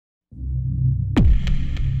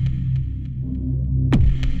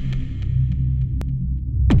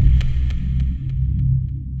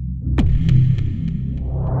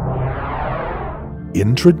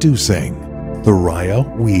Introducing Thuraya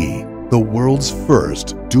WE, the world's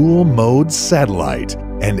first dual-mode satellite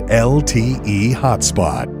and LTE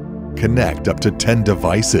hotspot. Connect up to 10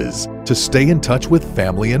 devices to stay in touch with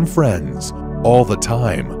family and friends all the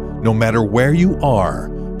time, no matter where you are,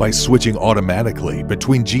 by switching automatically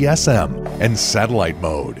between GSM and satellite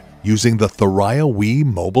mode using the Thuraya WE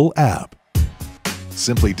mobile app.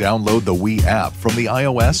 Simply download the WE app from the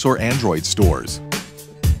iOS or Android stores.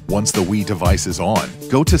 Once the WE device is on,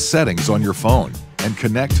 go to Settings on your phone and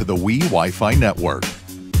connect to the WE Wi-Fi network.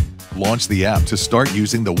 Launch the app to start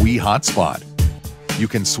using the WE hotspot. You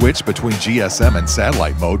can switch between GSM and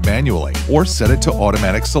satellite mode manually or set it to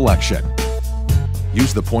automatic selection.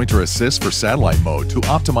 Use the pointer assist for satellite mode to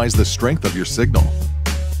optimize the strength of your signal.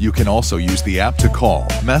 You can also use the app to call,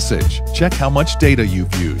 message, check how much data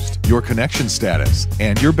you've used, your connection status,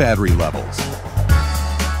 and your battery levels.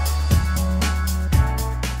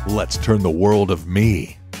 Let's turn the world of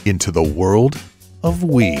me into the world of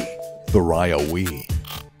we. Thuraya WE,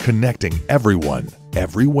 connecting everyone,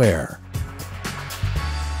 everywhere.